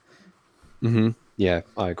think. yeah.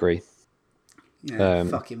 I agree. Yeah, Um,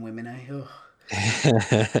 fucking women, eh? Ugh.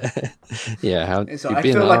 yeah, how So you're I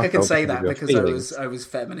being an feel like I can arsehole say because of that your because feelings. I was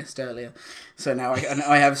feminist earlier, so now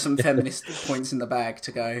I have some feminist points in the bag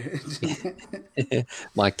to go.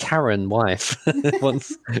 My Karen wife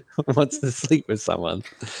wants to sleep with someone.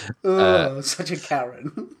 Uh, Oh, such a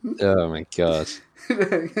Karen. oh my god.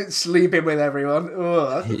 Sleeping with everyone.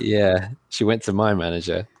 Oh. Yeah, she went to my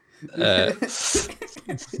manager, uh,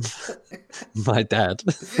 my dad.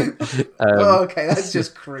 Oh, um, okay, that's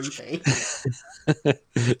just creepy.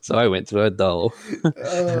 so I went to her doll.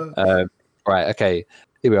 Oh, Right, okay.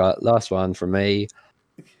 Here we are. Last one from me.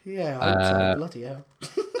 yeah, I hope so. Uh, Bloody hell.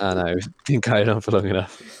 I know, been going on for long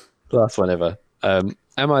enough. Last one ever.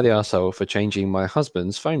 Am I the asshole for changing my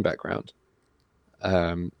husband's phone background?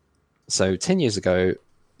 Um, so 10 years ago,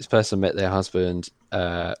 this person met their husband.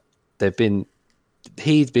 They've been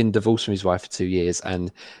He'd been divorced from his wife for 2 years,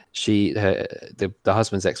 and the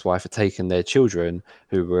husband's ex-wife had taken their children,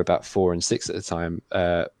 who were about 4 and 6 at the time,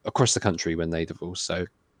 across the country when they divorced. So,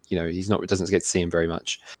 you know, he's not doesn't get to see him very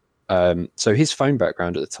much. So his phone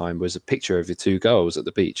background at the time was a picture of the two girls at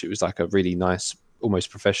the beach. It was like a really nice,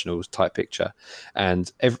 almost professional type picture,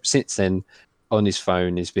 and since then, on his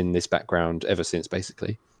phone has been this background ever since,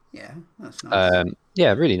 basically. Yeah, that's nice.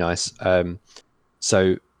 Yeah, really nice.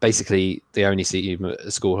 So basically, they only see him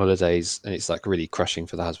at school holidays, and it's like really crushing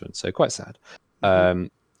for the husband. So quite sad.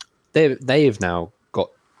 Um, they have now got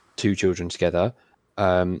two children together.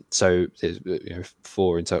 So there's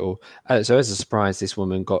four in total. So as a surprise, this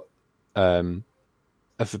woman got a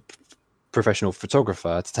professional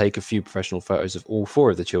photographer to take a few professional photos of all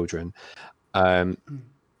four of the children.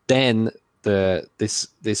 Then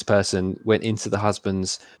this person went into the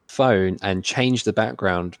husband's phone and changed the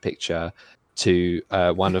background picture to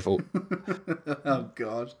one of all, Oh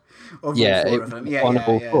God, of all yeah, four of them. Yeah, one of yeah,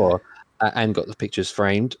 all yeah, four, and got the pictures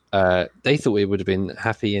framed. They thought he would have been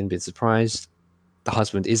happy and been surprised. The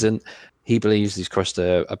husband isn't. He believes he's crossed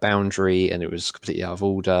a boundary and it was completely out of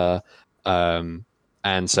order.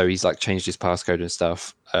 And so he's like changed his passcode and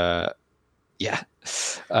stuff. Yeah,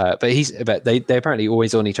 but they apparently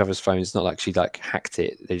always on each other's phones. It's not like she like hacked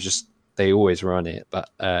it. They always run it. But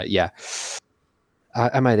yeah,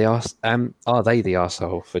 are they the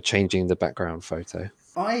asshole for changing the background photo?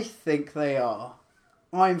 I think they are.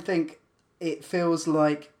 I think it feels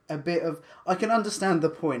like a bit of. I can understand the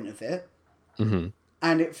point of it, Hmm.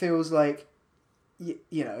 and it feels like,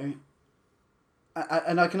 you know,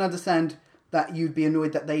 and I can understand that you'd be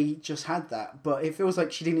annoyed that they just had that, but it feels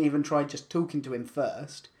like she didn't even try just talking to him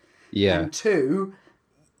first, Yeah, and two,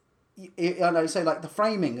 I know, so like the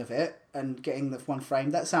framing of it and getting the one frame,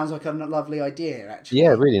 that sounds like a lovely idea yeah, actually.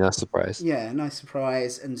 really nice surprise. Yeah, nice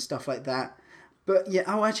surprise and stuff like that. But yeah,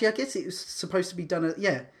 oh, actually, I guess it was supposed to be done.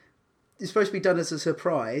 Yeah, it's supposed to be done as a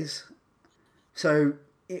surprise. So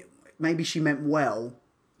maybe she meant well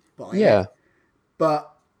by Yeah, it,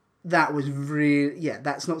 but that was really, yeah,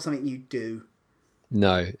 that's not something you do.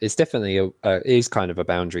 no, it's definitely it is kind of a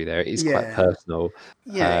boundary there. It is quite Yeah, personal.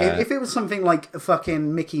 yeah. Uh, If it was something like a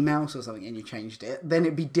fucking Mickey Mouse or something and you changed it, then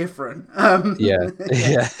it'd be different. yeah,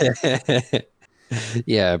 Yeah, yeah,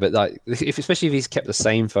 yeah. But like, especially if he's kept the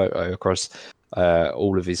same photo across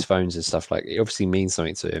all of his phones and stuff, like it obviously means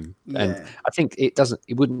something to him. And yeah, I think it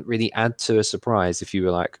wouldn't really add to a surprise if you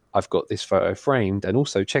were like, I've got this photo framed, and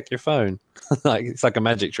also check your phone. Like it's like a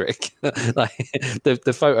magic trick. Like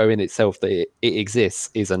the photo in itself that it exists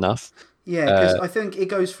is enough. yeah. Because Uh, I think it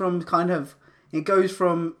goes from it goes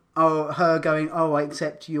from, oh, her going, oh, I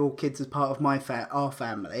accept your kids as part of our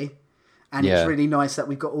family, and it's really nice that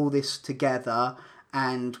we've got all this together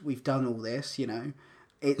and we've done all this. You know,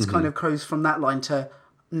 it's kind of goes from that line to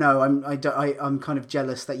no, I'm kind of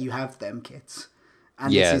jealous that you have them kids.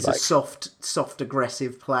 And this is like, a soft,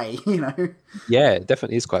 aggressive play, you know? Yeah, it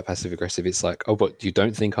definitely is quite passive aggressive. It's like, oh, but you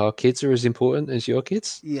don't think our kids are as important as your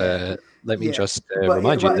kids? Yeah. Let me just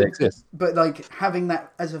remind you they exist. But like having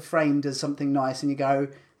that as a frame does something nice, and you go,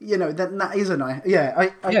 you know, that is a nice. Yeah,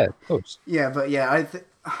 yeah, of course. Yeah, but yeah,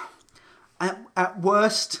 at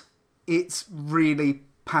worst, it's really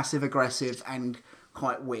passive aggressive and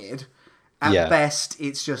quite weird. At best,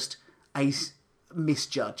 it's just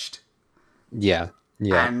misjudged. Yeah.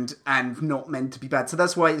 Yeah. And not meant to be bad. So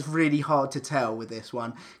that's why it's really hard to tell with this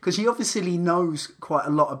one. Because she obviously knows quite a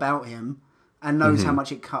lot about him and knows how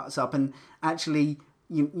much it cuts up. And actually,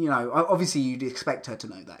 you know, obviously you'd expect her to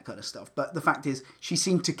know that kind of stuff. But the fact is, she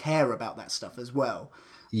seemed to care about that stuff as well.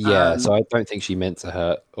 Yeah, so I don't think she meant to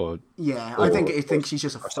hurt or... Yeah, I think she's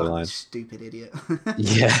just a fucking stupid idiot.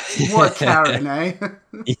 Yeah. What a Karen, eh?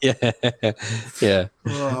 Yeah.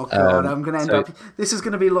 Oh, God, I'm going to end up... This is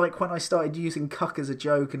going to be like when I started using cuck as a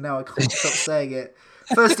joke and now I can't stop saying it.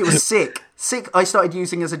 First it was sick. Sick I started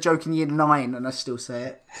using as a joke in year 9 and I still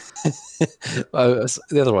say it. Well,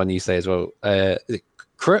 the other one you say as well,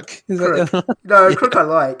 crook? Crook. No, crook I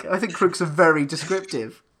like. I think crooks are very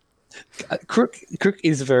descriptive. Crook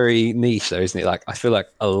is very niche, though, isn't it? Like, I feel like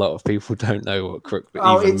a lot of people don't know what crook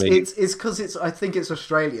means. It's because I think it's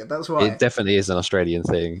Australian. That's why it definitely is an Australian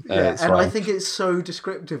thing. Yeah, and I think it's so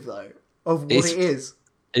descriptive though of what it is.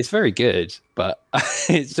 It's very good, but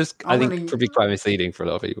it's just I think probably quite misleading for a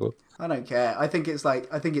lot of people. I don't care. I think it's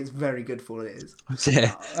very good for what it is.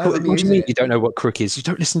 Yeah. What do you mean you don't know what crook is? You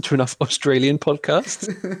don't listen to enough Australian podcasts?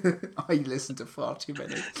 I listen to far too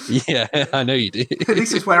many. Yeah, I know you do.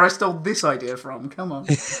 This is where I stole this idea from. Come on.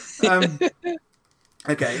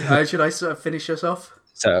 Okay, should I sort of finish us off?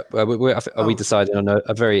 So are we deciding on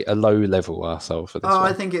a low level arsehole for this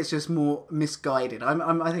one? I think it's just more misguided.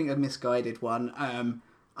 I think a misguided one.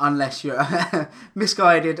 Unless you're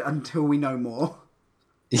misguided until we know more.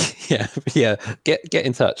 Yeah. Get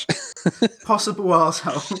in touch. Possible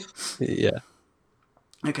arsehole. Yeah.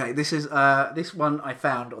 Okay, this is this one I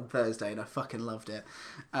found on Thursday and I fucking loved it.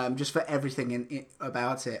 Just for everything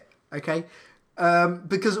about it. Okay,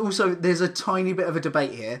 because also there's a tiny bit of a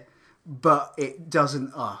debate here, but it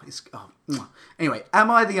doesn't. Anyway, am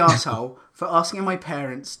I the arsehole for asking my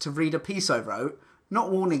parents to read a piece I wrote, not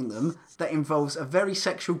warning them that involves a very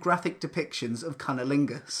sexual graphic depictions of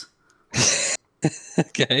cunnilingus?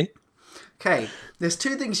 Okay, there's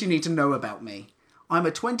 2 things you need to know about me. I'm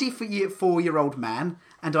a 24-year-old man,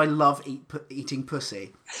 and I love eating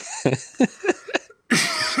pussy.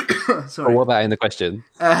 Sorry. Well, what about in the question?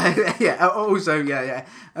 Yeah. Also, yeah.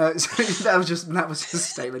 So that was just a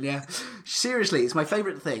statement. Yeah. Seriously, it's my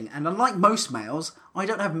favourite thing, and unlike most males, I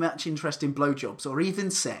don't have much interest in blowjobs or even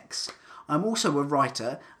sex. I'm also a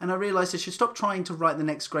writer, and I realised I should stop trying to write the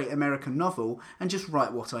next great American novel and just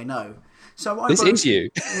write what I know. So This is you.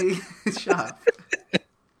 Shut up.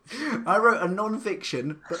 I wrote a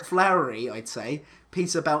non-fiction, but flowery, I'd say,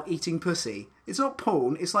 piece about eating pussy. It's not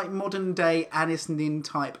porn, it's like modern-day Anis Nin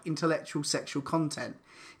type intellectual sexual content.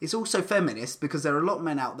 It's also feminist because there are a lot of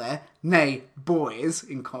men out there, nay, boys,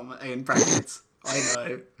 in brackets, I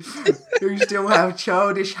know, who still have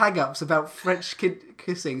childish hang-ups about French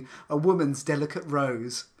kissing a woman's delicate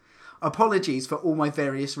rose. Apologies for all my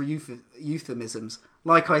various euphemisms.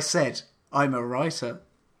 Like I said, I'm a writer.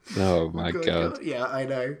 Oh my God. Yeah, I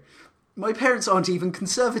know. My parents aren't even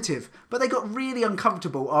conservative, but they got really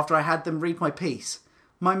uncomfortable after I had them read my piece.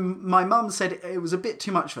 My mum said it was a bit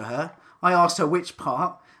too much for her. I asked her which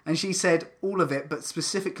part, and she said all of it, but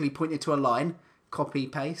specifically pointed to a line, copy,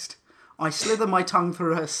 paste. I slither my tongue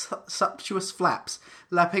through her sumptuous flaps,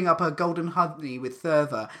 lapping up her golden honey with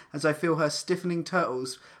fervour as I feel her stiffening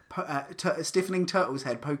turtle's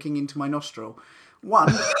head poking into my nostril.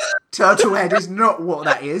 One, turtle head is not what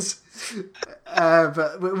that is,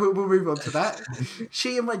 but we'll move on to that.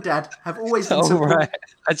 She and my dad have always been supportive. Right.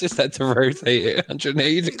 I just had to rotate it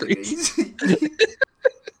 180 degrees.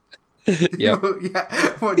 Yeah.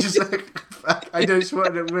 What? Just like I just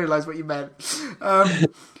wanted to realise what you meant.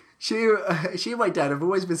 She and my dad have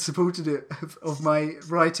always been supportive of my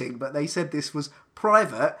writing, but they said this was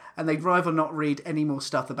private and they'd rather not read any more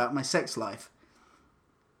stuff about my sex life.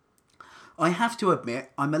 I have to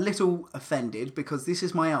admit, I'm a little offended because this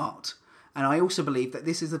is my art, and I also believe that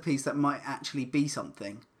this is a piece that might actually be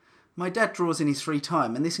something. My dad draws in his free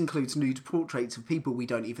time, and this includes nude portraits of people we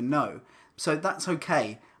don't even know. So that's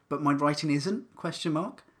okay, but my writing isn't? ?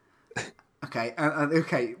 Okay,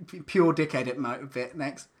 okay, pure dickhead bit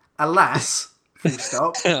next. Alas, full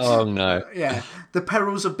stop. Oh no. Yeah, the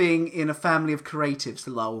perils of being in a family of creatives.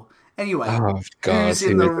 Lol. Anyway, Oh God, who's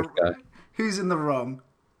in who is this guy? who's in the wrong?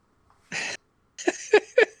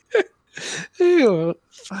 Ew,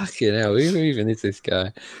 fucking hell, who even is this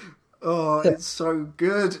guy? Oh, it's so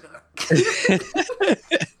good. You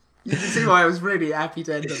can see why I was really happy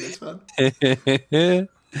to end on this one.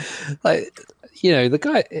 Like, the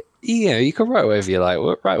guy, you can write whatever you like,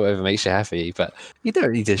 write whatever makes you happy, but you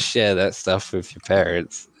don't need to share that stuff with your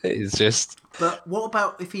parents. It's just. But what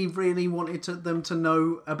about if he really wanted them to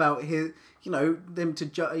know about his, them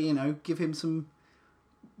to, give him some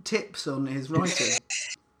tips on his writing?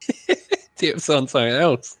 Tips on something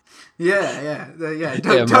else. Yeah.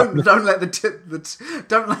 Don't let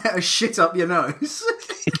don't let her shit up your nose.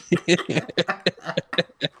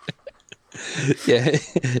 Yeah,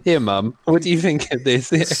 here, Mum. What do you think of this?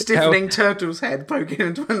 Stiffening turtle's head poking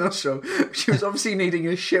into a nostril. She was obviously needing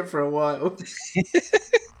a shit for a while.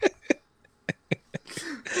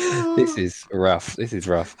 This is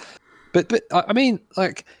rough. But I mean,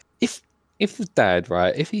 like, if Dad,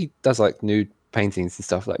 right, if he does like nude paintings and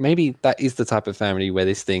stuff, like maybe that is the type of family where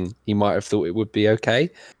this thing he might have thought it would be okay.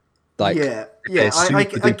 Like, yeah, I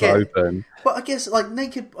get open. But I guess like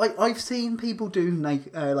naked. I've seen people do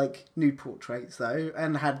like nude portraits though,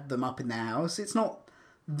 and had them up in their house. It's not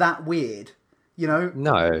that weird,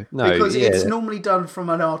 No, because it's normally done from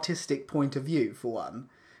an artistic point of view. For one,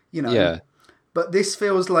 Yeah. But this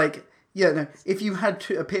feels like if you had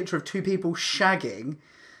a picture of two people shagging,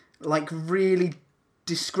 like really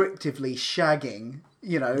descriptively shagging,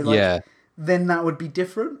 then that would be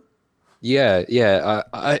different. Yeah.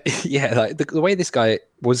 Like the way this guy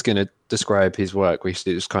was going to describe his work, which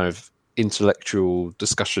is kind of intellectual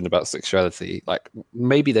discussion about sexuality. Like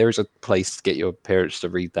maybe there is a place to get your parents to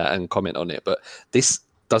read that and comment on it, but this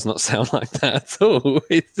does not sound like that at all.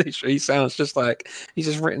 He sounds just like he's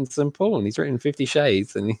just written some porn. He's written 50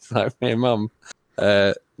 Shades, and he's like, "Hey, Mum,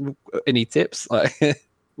 any tips? Like,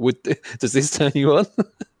 does this turn you on?"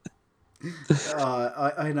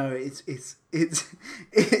 I know it is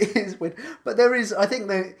weird, but there is. I think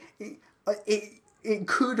that it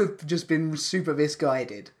could have just been super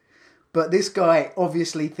misguided, but this guy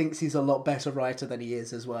obviously thinks he's a lot better writer than he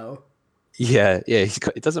is as well. Yeah.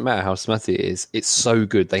 It doesn't matter how smutty it is. It's so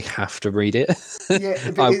good they have to read it. Yeah,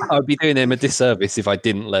 I'd be doing them a disservice if I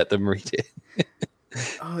didn't let them read it.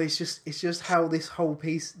 It's just how this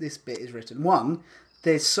bit is written. One,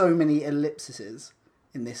 there's so many ellipses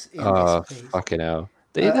in this piece. Fucking hell!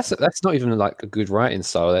 That's not even like a good writing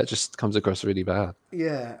style. That just comes across really bad.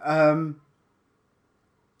 Yeah.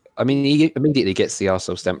 I mean, he immediately gets the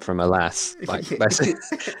arsehole stamp from Alas. Like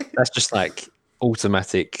that's just like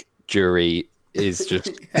automatic jury is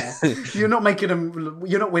just. Yeah. You're not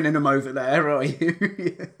winning them over there, are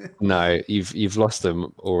you? No, you've lost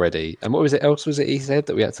them already. And what was it else? Was it he said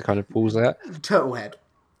that we had to kind of pause that? Turtlehead.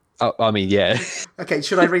 Oh, I mean, yeah. Okay,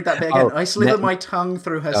 should I read that bit again? I slither my tongue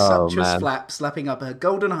through her sumptuous flap, slapping up her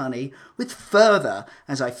golden honey with further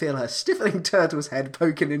as I feel her stiffening turtle's head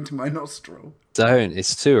poking into my nostril. Don't.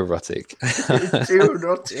 It's too erotic. It's too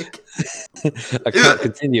erotic. I can't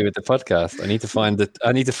continue with the podcast. I need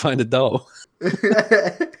to find a doll.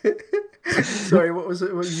 Sorry, what was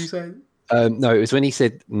it? What were you saying? No, it was when he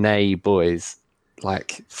said, "Nay, boys."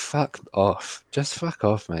 Like, fuck off. Just fuck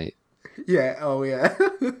off, mate. Yeah. Oh, yeah.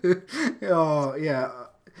 Oh, yeah.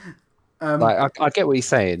 Like, I get what he's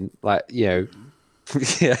saying. Like, yeah.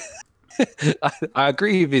 I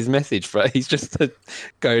agree with his message, but he's just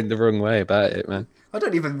going the wrong way about it, man. I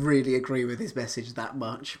don't even really agree with his message that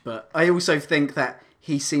much, but I also think that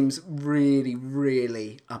he seems really,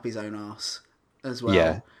 really up his own arse as well.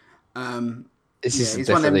 Yeah. This is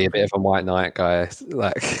definitely a bit of a white knight guy.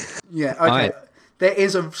 Like, yeah. Okay. There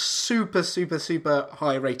is a super, super, super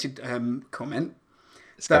high rated comment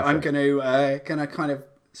that I'm gonna kind of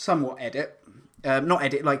somewhat edit. Not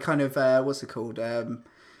edit, like kind of what's it called? I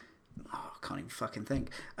can't even fucking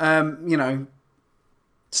think.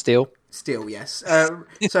 Still, yes. So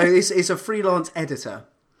it's a freelance editor.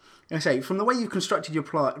 I say, from the way you've constructed your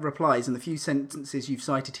replies and the few sentences you've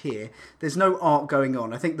cited here, there's no art going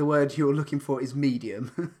on. I think the word you're looking for is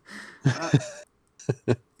medium.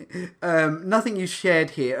 Nothing you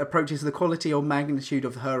shared here approaches the quality or magnitude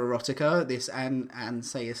of her erotica. This Anne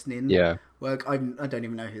Sayas Nin work. I don't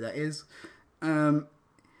even know who that is.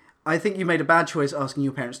 I think you made a bad choice asking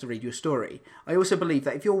your parents to read your story. I also believe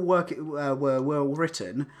that if your work were well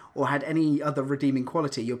written or had any other redeeming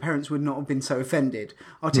quality, your parents would not have been so offended.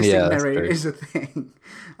 Artistic merit is a thing.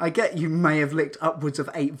 I get you may have licked upwards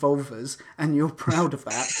of 8 vulvas, and you're proud of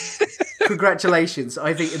that. Congratulations,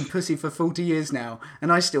 I've eaten pussy for 40 years now,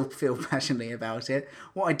 and I still feel passionately about it.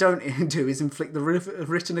 What I don't do is inflict the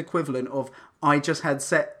written equivalent of "I just had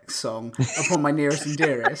sex" song upon my nearest and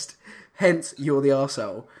dearest. Hence, you're the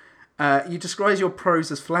arsehole. You describe your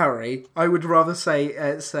prose as flowery. I would rather say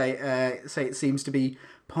it seems to be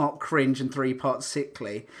part cringe and 3 parts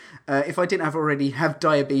sickly. If I didn't already have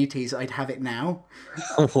diabetes, I'd have it now.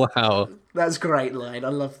 Wow. That's a great line. I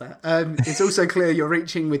love that. It's also clear you're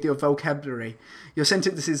reaching with your vocabulary. Your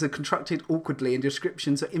sentences are constructed awkwardly and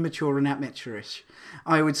descriptions are immature and amateurish.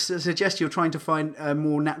 I would suggest you're trying to find a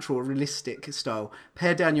more natural, realistic style.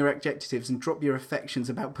 Pare down your adjectives and drop your affections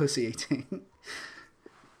about pussy eating.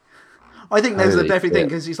 I think there's a definite thing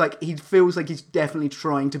because he feels like he's definitely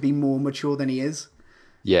trying to be more mature than he is.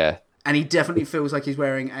 Yeah. And he definitely feels like he's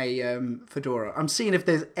wearing a fedora. I'm seeing if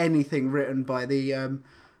there's anything written by the...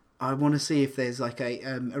 I want to see if there's like a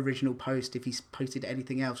original post, if he's posted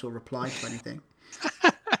anything else or replied to anything.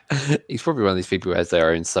 He's probably one of these people who has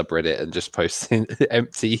their own subreddit and just posts in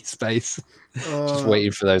empty space, just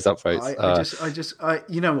waiting for those upvotes.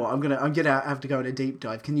 You know what? I'm gonna have to go on a deep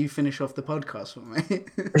dive. Can you finish off the podcast for me?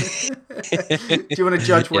 Do you want to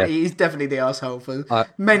judge what he's definitely the arsehole for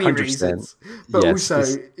many 100%. Reasons, but yes,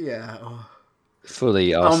 also fully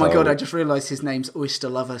arsehole. Oh my god! I just realised his name's Oyster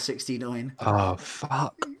Lover 69. Oh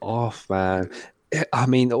fuck off, man! I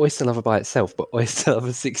mean, Oyster Lover by itself, but Oyster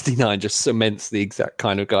Lover 69 just cements the exact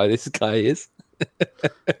kind of guy this guy is.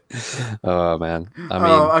 Oh man!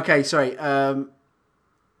 Okay. Sorry.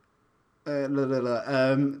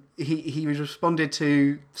 He responded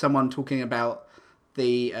to someone talking about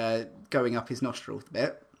the going up his nostril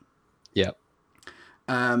bit. Yeah.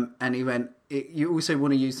 And he went. You also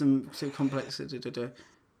want to use them so complex. He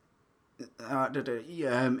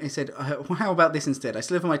said, how about this instead? I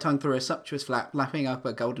sliver my tongue through a sumptuous flap, lapping up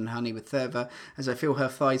her golden honey with fervour as I feel her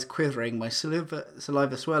thighs quivering, my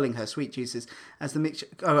saliva swirling her sweet juices as the mixture...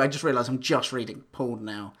 Oh, I just realised I'm just reading porn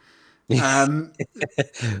now.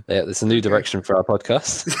 There's a new direction for our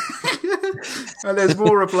podcast. And there's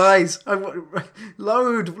more replies.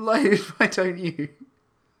 Load, why don't you?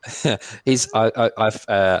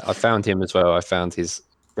 I found him as well. I found his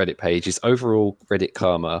Reddit page. His overall Reddit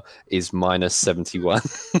karma is minus 71.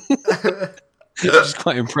 Which is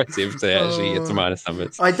quite impressive to actually get to minus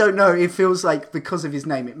numbers. I don't know. It feels like because of his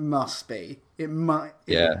name, it must be. It might.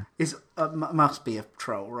 Yeah. It must be a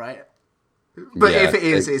troll, right? But if it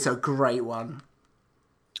is, it's a great one.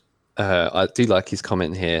 I do like his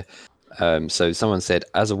comment here. So someone said,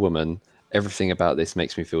 as a woman, everything about this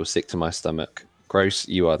makes me feel sick to my stomach. Gross,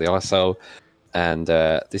 you are the arsehole. And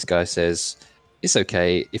this guy says, it's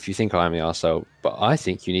okay if you think I'm the arsehole, but I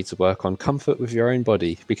think you need to work on comfort with your own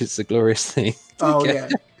body because it's a glorious thing. Yeah.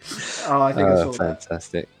 Oh, I think I saw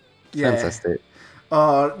fantastic. That. Yeah. Fantastic.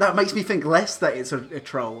 Oh, that makes me think less that it's a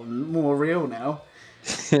troll and more real now.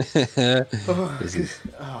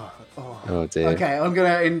 Oh dear. Okay, I'm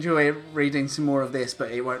going to enjoy reading some more of this, but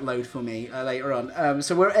it won't load for me later on.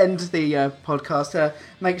 So we'll end the podcast.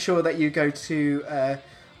 Make sure that you go to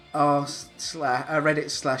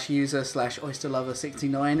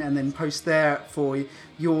Reddit/user/oysterlover69 and then post there for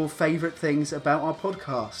your favourite things about our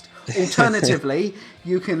podcast. Alternatively,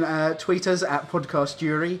 you can tweet us at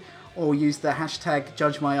podcastjury or use the hashtag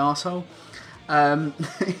 #JudgeMyArsehole.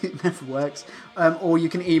 It never works. Or you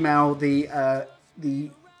can email the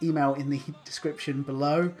email in the description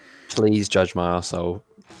below. Please judge my arsehole,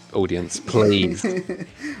 audience. Please.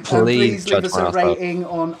 Please leave us a rating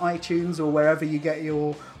on iTunes or wherever you get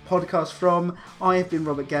your podcast from. I have been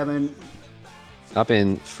Robert Gammon. I've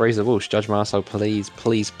been Fraser Walsh. Judge my arsehole, please,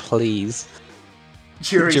 please, please.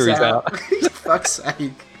 Jury's out. Fuck's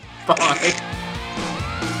sake. Bye.